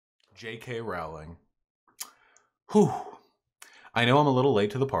J.K. Rowling. Whew. I know I'm a little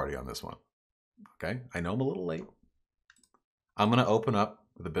late to the party on this one. Okay? I know I'm a little late. I'm going to open up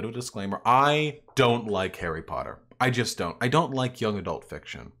with a bit of a disclaimer. I don't like Harry Potter. I just don't. I don't like young adult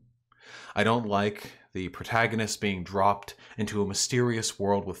fiction. I don't like the protagonist being dropped into a mysterious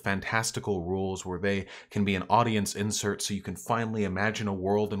world with fantastical rules where they can be an audience insert so you can finally imagine a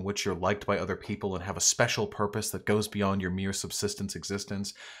world in which you're liked by other people and have a special purpose that goes beyond your mere subsistence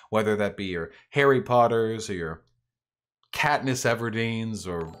existence, whether that be your Harry Potters or your Katniss Everdeens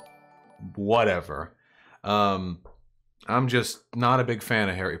or whatever. I'm just not a big fan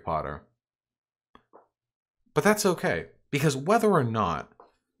of Harry Potter. But that's okay, because whether or not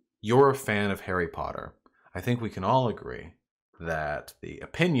you're a fan of Harry Potter, I think we can all agree that the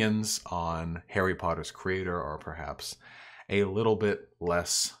opinions on Harry Potter's creator are perhaps a little bit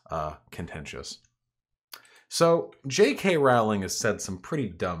less contentious. So, J.K. Rowling has said some pretty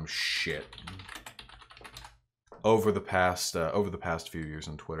dumb shit over the past few years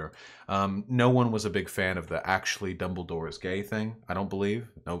on Twitter. No one was a big fan of the actually Dumbledore is gay thing, I don't believe.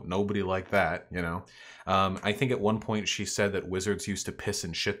 Nobody liked that, you know. I think at one point she said that wizards used to piss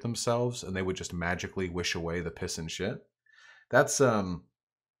and shit themselves and they would just magically wish away the piss and shit. That's a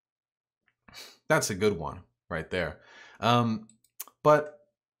good one right there. But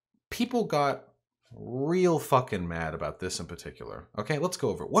people got real fucking mad about this in particular. Okay, let's go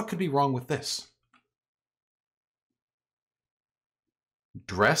over it. What could be wrong with this?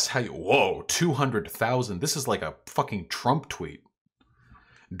 Dress how you... Whoa, 200,000. This is like a fucking Trump tweet.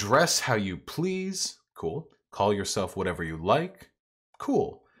 Dress how you please. Cool. Call yourself whatever you like.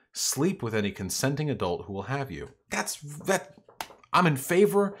 Cool. Sleep with any consenting adult who will have you. That. I'm in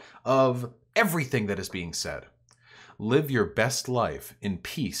favor of everything that is being said. Live your best life in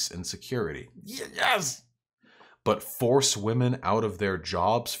peace and security. Yes! But force women out of their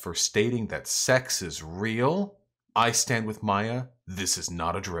jobs for stating that sex is real? I stand with Maya. This is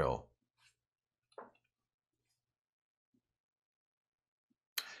not a drill.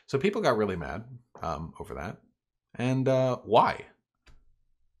 So people got really mad over that. And why?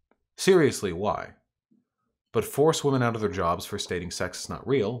 Seriously, why? But force women out of their jobs for stating sex is not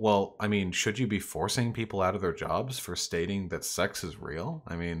real? Well, I mean, should you be forcing people out of their jobs for stating that sex is real?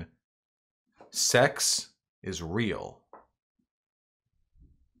 I mean, sex is real.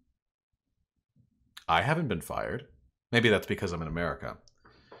 I haven't been fired. Maybe that's because I'm in America.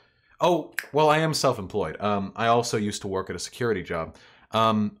 Oh, well, I am self-employed. I also used to work at a security job.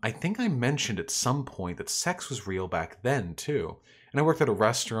 I think I mentioned at some point that sex was real back then, too. And I worked at a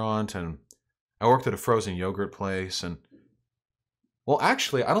restaurant, and I worked at a frozen yogurt place, and... Well,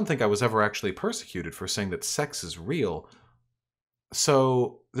 actually, I don't think I was ever actually persecuted for saying that sex is real.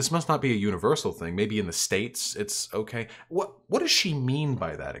 So, this must not be a universal thing. Maybe in the States, it's okay. What does she mean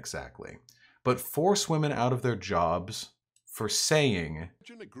by that exactly? But force women out of their jobs for saying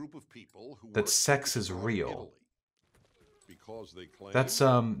that sex is real. That's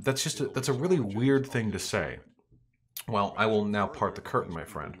a really weird thing to say. Well, I will now part the curtain, my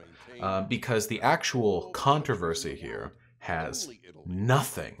friend, because the actual controversy here has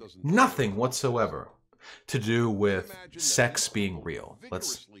nothing whatsoever to do with sex being real.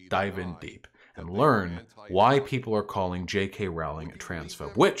 Let's dive in deep and learn why people are calling J.K. Rowling a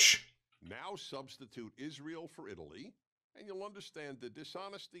transphobe, which... Now substitute Israel for Italy, and you'll understand the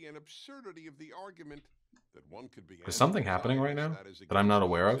dishonesty and absurdity of the argument that one could be... Is something happening right now that I'm not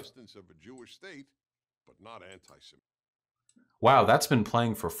aware of? Of a Jewish state, but not anti-Semitic. Wow, that's been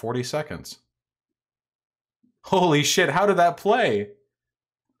playing for 40 seconds. Holy shit, how did that play?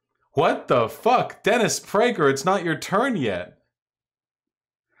 What the fuck? Dennis Prager, it's not your turn yet.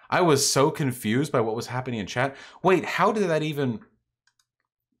 I was so confused by what was happening in chat. Wait, how did that even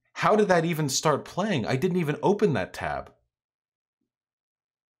start playing? I didn't even open that tab.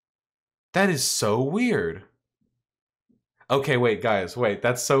 That is so weird. Okay, wait, guys, wait,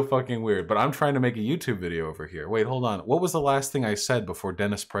 that's so fucking weird, but I'm trying to make a YouTube video over here. Wait, hold on. What was the last thing I said before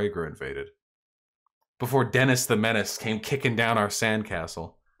Dennis Prager invaded? Before Dennis the Menace came kicking down our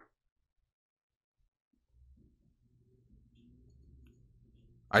sandcastle?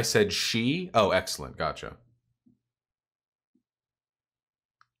 I said she? Oh, excellent, gotcha.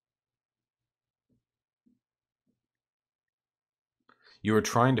 You were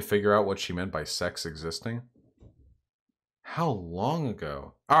trying to figure out what she meant by sex existing? How long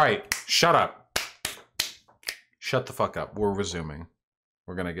ago? All right, shut up. Shut the fuck up. We're resuming.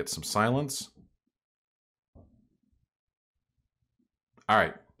 We're going to get some silence. All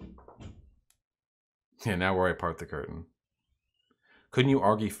right. Yeah, now where I part the curtain. Couldn't you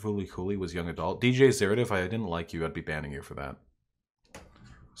argue Fooly Cooley was young adult? DJ Zerida, if I didn't like you, I'd be banning you for that.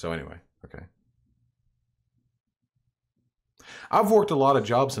 So anyway, okay. I've worked a lot of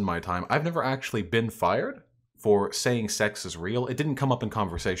jobs in my time. I've never actually been fired for saying sex is real. It didn't come up in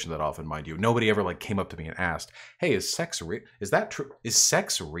conversation that often, mind you. Nobody ever like came up to me and asked, "Hey, is sex real? Is that true? Is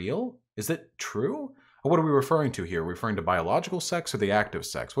sex real? Is it true? Or what are we referring to here? Are we referring to biological sex or the act of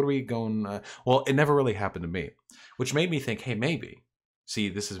sex? What are we going?" Well, it never really happened to me, which made me think, hey, maybe. See,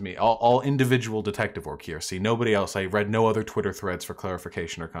 this is me, all individual detective work here. See, nobody else. I read no other Twitter threads for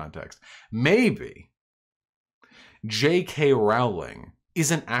clarification or context. Maybe J.K. Rowling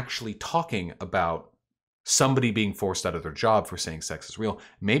isn't actually talking about somebody being forced out of their job for saying sex is real.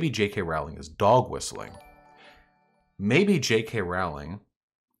 Maybe J.K. Rowling is dog whistling. Maybe J.K. Rowling, and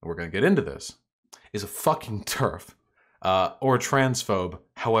we're going to get into this, is a fucking TERF or a transphobe,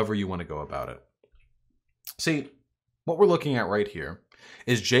 however you want to go about it. See, what we're looking at right here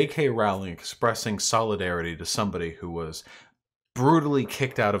is J.K. Rowling expressing solidarity to somebody who was brutally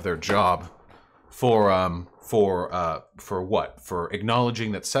kicked out of their job for what? For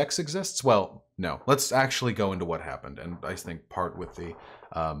acknowledging that sex exists? Well, no. Let's actually go into what happened, and I think part with the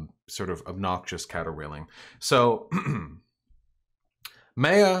sort of obnoxious counterwheeling. So,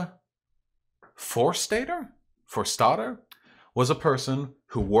 Maya Forstater was a person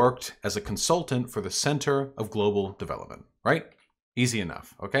who worked as a consultant for the Center of Global Development, right? Easy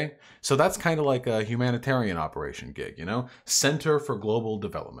enough, okay? So that's kind of like a humanitarian operation gig, you know? Center for Global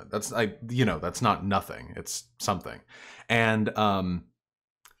Development. That's, that's not nothing. It's something. And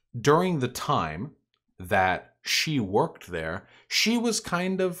during the time that she worked there, she was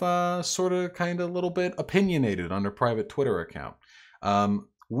kind of, a little bit opinionated on her private Twitter account.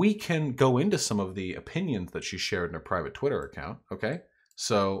 We can go into some of the opinions that she shared in her private Twitter account, okay?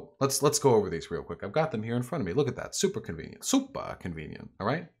 So let's go over these real quick. I've got them here in front of me. Look at that. Super convenient. Super convenient. All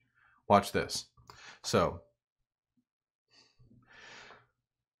right? Watch this. So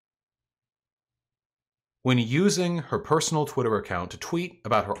when using her personal Twitter account to tweet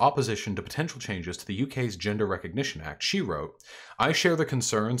about her opposition to potential changes to the UK's Gender Recognition Act, she wrote, "I share the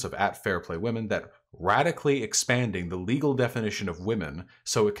concerns of @FairPlayWomen that radically expanding the legal definition of women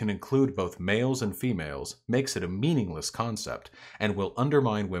so it can include both males and females makes it a meaningless concept and will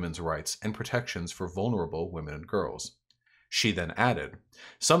undermine women's rights and protections for vulnerable women and girls." She then added,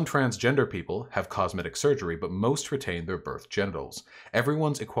 "Some transgender people have cosmetic surgery, but most retain their birth genitals.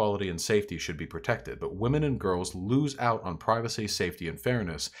 Everyone's equality and safety should be protected, but women and girls lose out on privacy, safety, and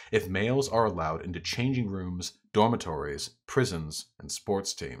fairness if males are allowed into changing rooms, dormitories, prisons, and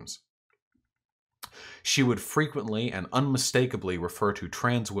sports teams." She would frequently and unmistakably refer to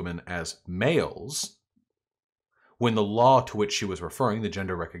trans women as males, when the law to which she was referring, the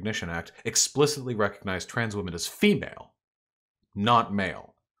Gender Recognition Act, explicitly recognized trans women as female, not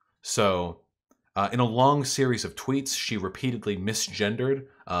male. So, in a long series of tweets, she repeatedly misgendered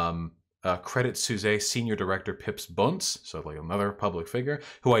Credit Suisse Senior Director Pips Bunce, so like another public figure,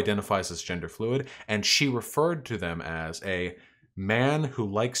 who identifies as gender fluid, and she referred to them as a man who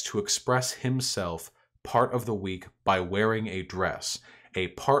likes to express himself part of the week by wearing a dress, a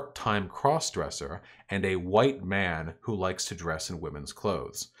part-time cross-dresser, and a white man who likes to dress in women's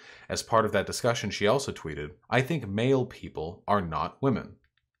clothes. As part of that discussion, she also tweeted, "I think male people are not women."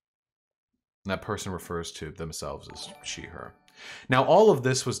 And that person refers to themselves as she, her. Now, all of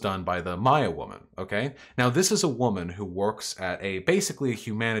this was done by the Maya woman, okay? Now, this is a woman who works at basically a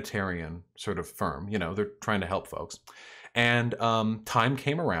humanitarian sort of firm. You know, they're trying to help folks. And time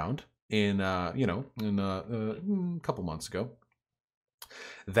came around in a couple months ago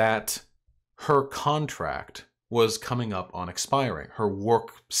that her contract was coming up on expiring, her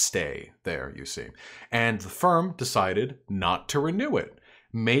work stay there, you see. And the firm decided not to renew it.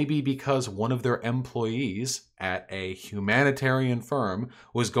 Maybe because one of their employees at a humanitarian firm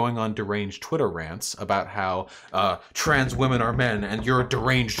was going on deranged Twitter rants about how trans women are men and you're a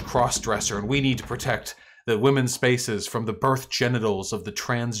deranged cross-dresser and we need to protect the women's spaces from the birth genitals of the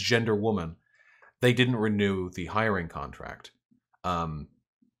transgender woman. They didn't renew the hiring contract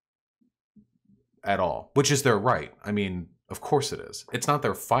at all, which is their right. I mean, of course it is. It's not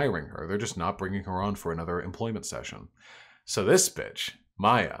they're firing her. They're just not bringing her on for another employment session. So this bitch,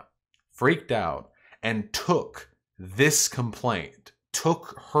 Maya, freaked out and took this complaint,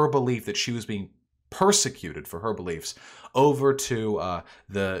 took her belief that she was being persecuted for her beliefs over to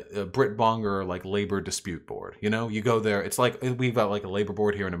the Britbonger like labor dispute board. You know, you go there. It's like we've got like a labor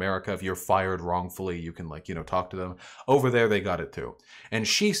board here in America. If you're fired wrongfully, you can like, talk to them. Over there, they got it too. And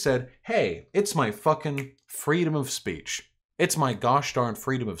she said, "Hey, it's my fucking freedom of speech. It's my gosh darn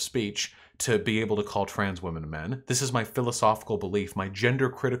freedom of speech to be able to call trans women men. This is my philosophical belief. My gender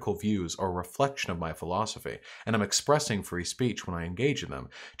critical views are a reflection of my philosophy, and I'm expressing free speech when I engage in them.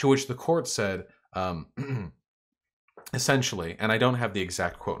 To which the court said, essentially, and I don't have the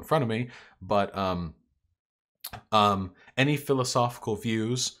exact quote in front of me, but any philosophical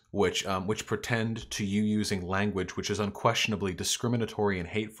views which pretend to you using language which is unquestionably discriminatory and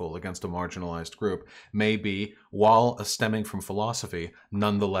hateful against a marginalized group may be, while stemming from philosophy,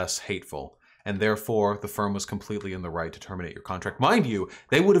 nonetheless hateful. And therefore, the firm was completely in the right to terminate your contract. Mind you,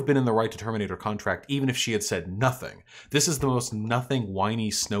 they would have been in the right to terminate her contract even if she had said nothing. This is the most nothing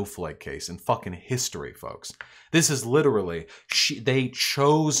whiny snowflake case in fucking history, folks. This is literally, they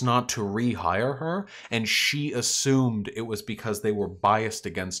chose not to rehire her, and she assumed it was because they were biased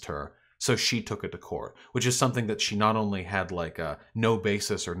against her. So she took it to court, which is something that she not only had like no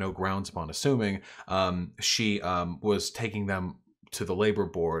basis or no grounds upon assuming, she was taking them to the labor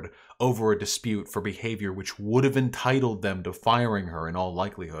board over a dispute for behavior which would have entitled them to firing her in all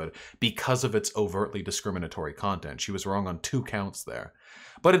likelihood because of its overtly discriminatory content. She was wrong on 2 counts there.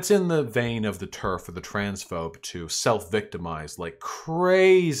 But it's in the vein of the TERF or the transphobe to self-victimize like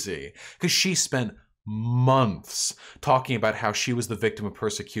crazy, because she spent months talking about how she was the victim of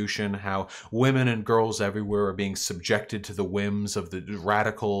persecution, how women and girls everywhere are being subjected to the whims of the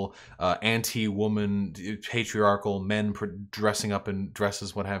radical, anti-woman, patriarchal men dressing up in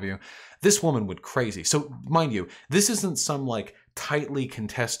dresses, what have you. This woman went crazy. So, mind you, this isn't some like tightly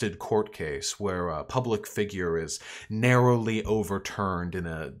contested court case where a public figure is narrowly overturned in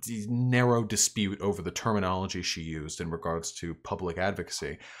a narrow dispute over the terminology she used in regards to public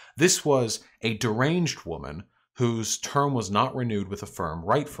advocacy. This was a deranged woman whose term was not renewed with a firm,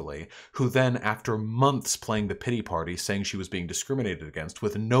 rightfully, who then, after months playing the pity party, saying she was being discriminated against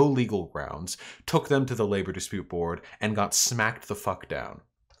with no legal grounds, took them to the labor dispute board and got smacked the fuck down.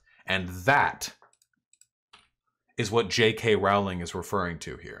 And that is what J.K. Rowling is referring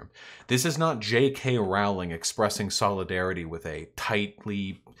to here. This is not J.K. Rowling expressing solidarity with a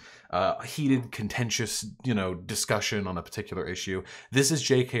tightly heated, contentious, discussion on a particular issue. This is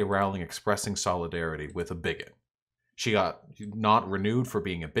J.K. Rowling expressing solidarity with a bigot. She got not renewed for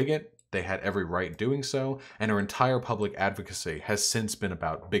being a bigot. They had every right doing so, and her entire public advocacy has since been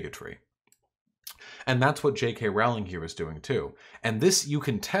about bigotry. And that's what J.K. Rowling here is doing too. And this you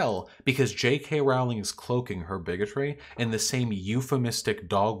can tell because J.K. Rowling is cloaking her bigotry in the same euphemistic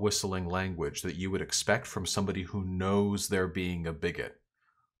dog-whistling language that you would expect from somebody who knows they're being a bigot.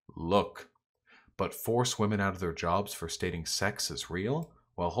 Look, but force women out of their jobs for stating sex is real?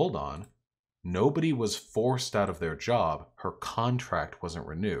 Well, hold on. Nobody was forced out of their job. Her contract wasn't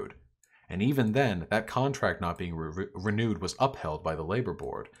renewed. And even then, that contract not being renewed was upheld by the labor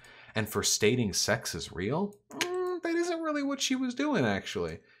board. And for stating sex is real? That isn't really what she was doing,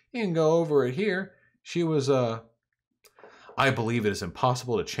 actually. You can go over it here. She was, I believe it is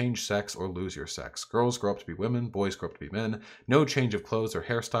impossible to change sex or lose your sex. Girls grow up to be women, boys grow up to be men. No change of clothes or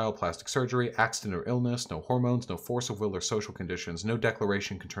hairstyle, plastic surgery, accident or illness, no hormones, no force of will or social conditions. No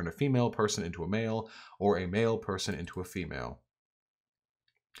declaration can turn a female person into a male or a male person into a female.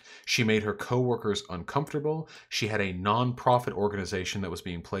 She made her co-workers uncomfortable. She had a non-profit organization that was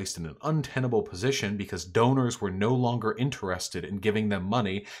being placed in an untenable position because donors were no longer interested in giving them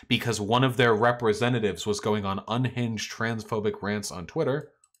money because one of their representatives was going on unhinged transphobic rants on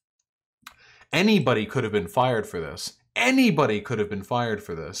Twitter. Anybody could have been fired for this. Anybody could have been fired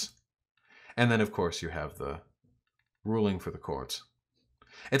for this. And then, of course, you have the ruling for the courts.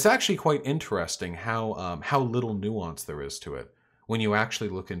 It's actually quite interesting how little nuance there is to it when you actually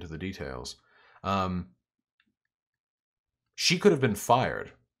look into the details. She could have been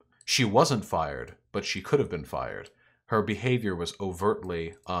fired. She wasn't fired, but she could have been fired. Her behavior was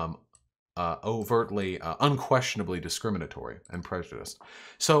overtly, unquestionably discriminatory and prejudiced.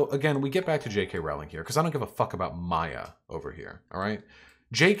 So again, we get back to J.K. Rowling here, because I don't give a fuck about Maya over here, all right?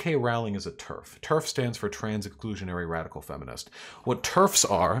 J.K. Rowling is a TERF. TERF stands for Trans Exclusionary Radical Feminist. What TERFs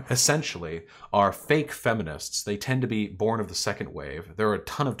are, essentially, are fake feminists. They tend to be born of the second wave. There are a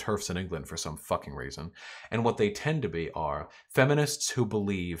ton of TERFs in England for some fucking reason. And what they tend to be are feminists who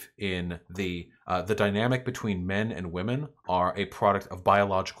believe in the dynamic between men and women are a product of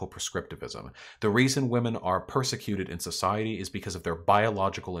biological prescriptivism. The reason women are persecuted in society is because of their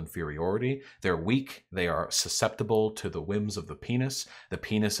biological inferiority. They're weak. They are susceptible to the whims of the penis. The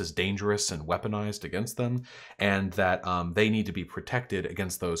penis is dangerous and weaponized against them, and that they need to be protected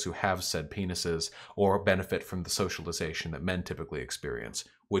against those who have said penises or benefit from the socialization that men typically experience,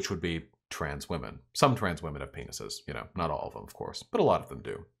 which would be trans women. Some trans women have penises, not all of them, of course, but a lot of them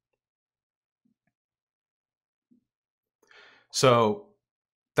do. So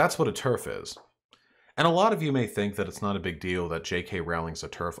That's what a TERF is. And a lot of you may think that it's not a big deal that J.K. Rowling's a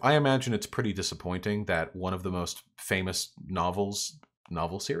TERF. I imagine it's pretty disappointing that one of the most famous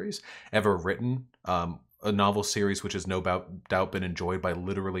novel series ever written, a novel series which has no doubt been enjoyed by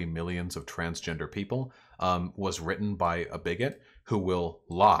literally millions of transgender people, was written by a bigot who will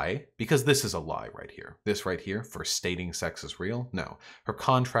lie, because this is a lie right here. This right here, for stating sex is real, no. Her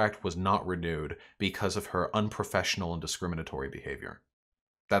contract was not renewed because of her unprofessional and discriminatory behavior.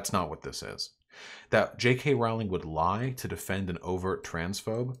 That's not what this is. That J.K. Rowling would lie to defend an overt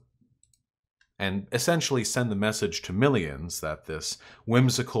transphobe and essentially send the message to millions that this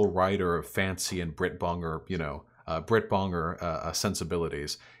whimsical writer of fancy and Britbonger,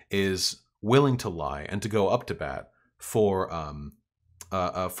 sensibilities is willing to lie and to go up to bat for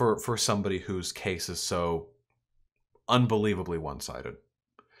somebody whose case is so unbelievably one-sided.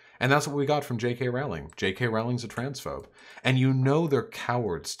 And that's what we got from J.K. Rowling. J.K. Rowling's a transphobe. And you know they're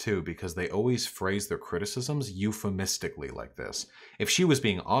cowards, too, because they always phrase their criticisms euphemistically like this. If she was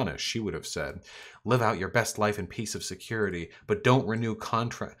being honest, she would have said, live out your best life in peace of security, but don't renew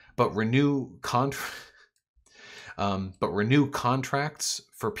renew contracts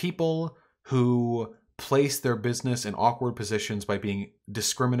for people who place their business in awkward positions by being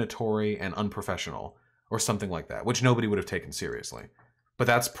discriminatory and unprofessional, or something like that, which nobody would have taken seriously. But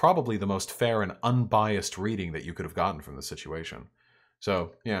that's probably the most fair and unbiased reading that you could have gotten from the situation.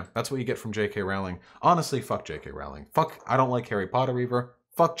 So, yeah, that's what you get from J.K. Rowling. Honestly, fuck J.K. Rowling. Fuck, I don't like Harry Potter either.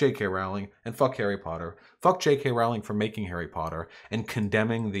 Fuck J.K. Rowling, and fuck Harry Potter. Fuck J.K. Rowling for making Harry Potter and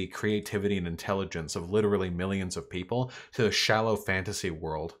condemning the creativity and intelligence of literally millions of people to a shallow fantasy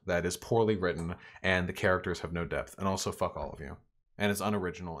world that is poorly written and the characters have no depth. And also, fuck all of you. And it's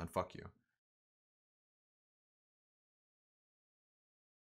unoriginal, and fuck you.